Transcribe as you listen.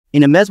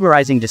In a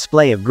mesmerizing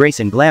display of grace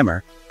and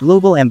glamour,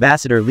 global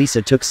ambassador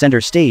Lisa took center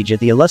stage at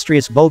the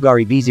illustrious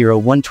Bulgari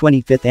B01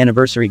 25th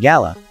Anniversary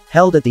Gala,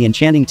 held at the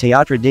enchanting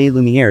Théâtre des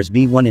Lumières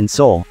B1 in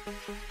Seoul.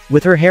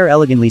 With her hair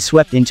elegantly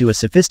swept into a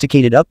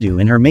sophisticated updo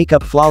and her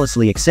makeup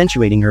flawlessly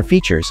accentuating her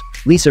features,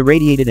 Lisa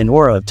radiated an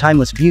aura of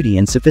timeless beauty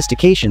and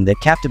sophistication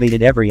that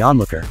captivated every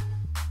onlooker.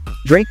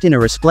 Draped in a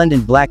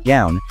resplendent black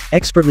gown,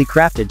 expertly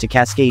crafted to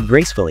cascade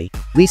gracefully,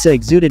 Lisa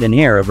exuded an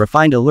air of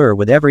refined allure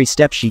with every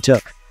step she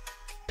took.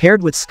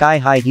 Paired with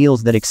sky-high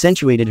heels that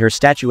accentuated her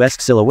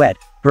statuesque silhouette,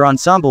 her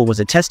ensemble was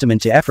a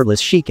testament to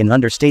effortless chic and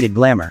understated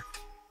glamour.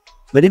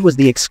 But it was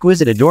the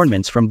exquisite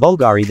adornments from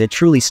Bulgari that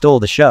truly stole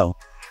the show.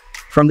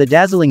 From the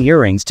dazzling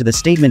earrings to the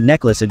statement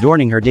necklace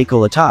adorning her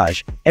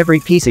décolletage, every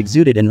piece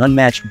exuded an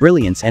unmatched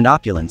brilliance and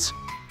opulence.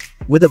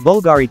 With a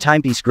Bulgari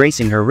timepiece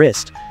gracing her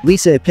wrist,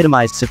 Lisa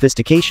epitomized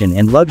sophistication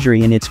and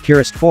luxury in its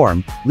purest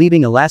form,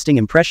 leaving a lasting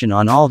impression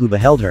on all who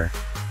beheld her.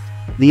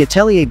 The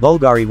Atelier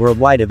Bulgari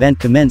worldwide event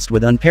commenced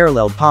with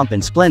unparalleled pomp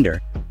and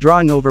splendor,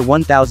 drawing over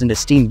 1,000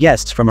 esteemed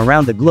guests from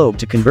around the globe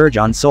to converge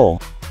on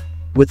Seoul.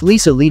 With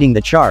Lisa leading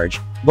the charge,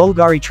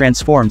 Bulgari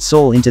transformed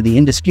Seoul into the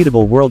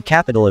indisputable world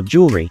capital of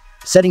jewelry,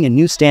 setting a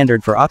new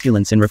standard for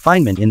opulence and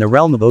refinement in the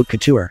realm of haute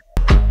couture.